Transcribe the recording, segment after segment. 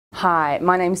Hi,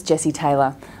 my name's Jessie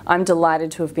Taylor. I'm delighted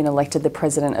to have been elected the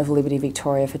President of Liberty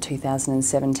Victoria for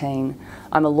 2017.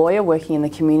 I'm a lawyer working in the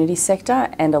community sector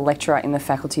and a lecturer in the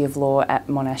Faculty of Law at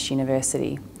Monash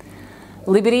University.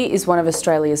 Liberty is one of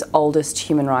Australia's oldest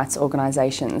human rights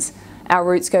organisations. Our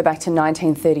roots go back to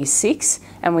 1936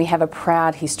 and we have a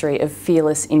proud history of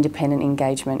fearless independent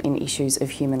engagement in issues of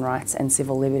human rights and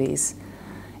civil liberties.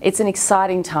 It's an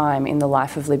exciting time in the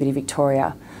life of Liberty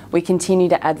Victoria. We continue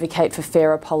to advocate for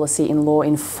fairer policy in law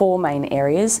in four main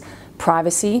areas: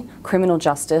 privacy, criminal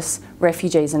justice,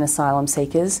 refugees and asylum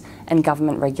seekers, and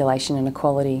government regulation and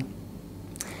equality.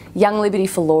 Young Liberty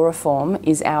for Law Reform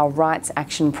is our rights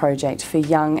action project for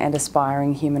young and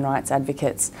aspiring human rights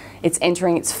advocates. It's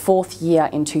entering its fourth year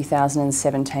in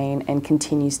 2017 and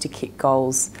continues to kick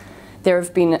goals. There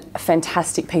have been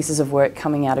fantastic pieces of work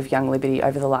coming out of Young Liberty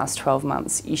over the last 12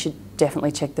 months. You should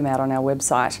definitely check them out on our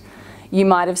website. You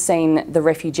might have seen the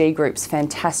refugee group's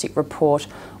fantastic report,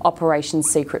 Operation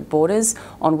Secret Borders,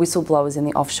 on whistleblowers in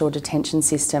the offshore detention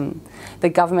system. The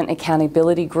Government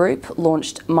Accountability Group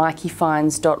launched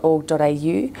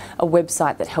mikeyfines.org.au, a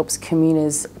website that helps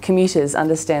commuters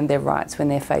understand their rights when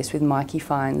they're faced with Mikey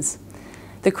fines.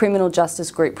 The Criminal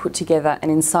Justice Group put together an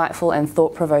insightful and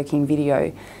thought-provoking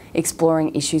video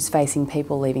exploring issues facing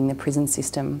people leaving the prison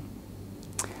system.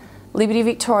 Liberty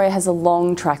Victoria has a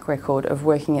long track record of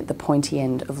working at the pointy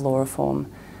end of law reform.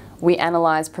 We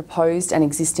analyse proposed and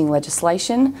existing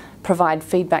legislation, provide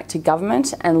feedback to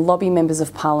government and lobby members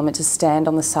of Parliament to stand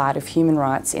on the side of human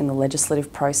rights in the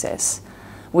legislative process.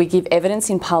 We give evidence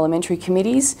in parliamentary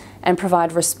committees and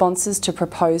provide responses to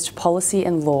proposed policy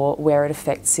and law where it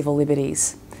affects civil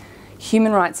liberties.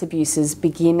 Human rights abuses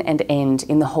begin and end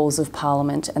in the halls of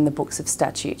Parliament and the books of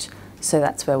statute, so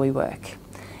that's where we work.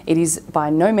 It is by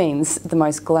no means the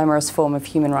most glamorous form of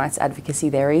human rights advocacy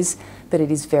there is, but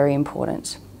it is very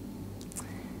important.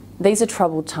 These are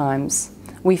troubled times.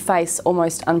 We face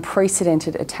almost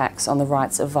unprecedented attacks on the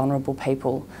rights of vulnerable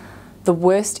people. The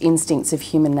worst instincts of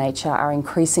human nature are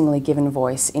increasingly given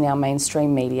voice in our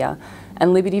mainstream media,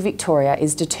 and Liberty Victoria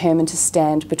is determined to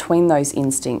stand between those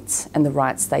instincts and the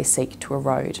rights they seek to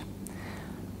erode.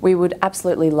 We would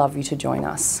absolutely love you to join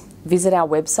us. Visit our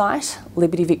website,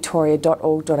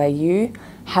 libertyvictoria.org.au,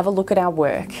 have a look at our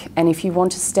work, and if you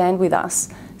want to stand with us,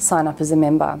 sign up as a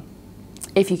member.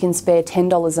 If you can spare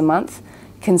 $10 a month,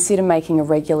 consider making a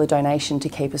regular donation to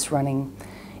keep us running.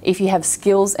 If you have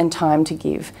skills and time to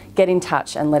give, get in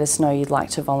touch and let us know you'd like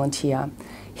to volunteer.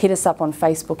 Hit us up on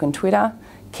Facebook and Twitter,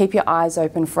 keep your eyes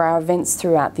open for our events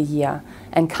throughout the year,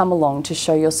 and come along to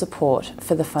show your support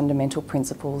for the fundamental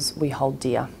principles we hold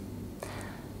dear.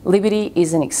 Liberty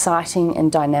is an exciting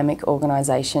and dynamic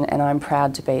organisation and I'm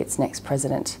proud to be its next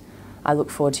president. I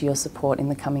look forward to your support in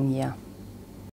the coming year.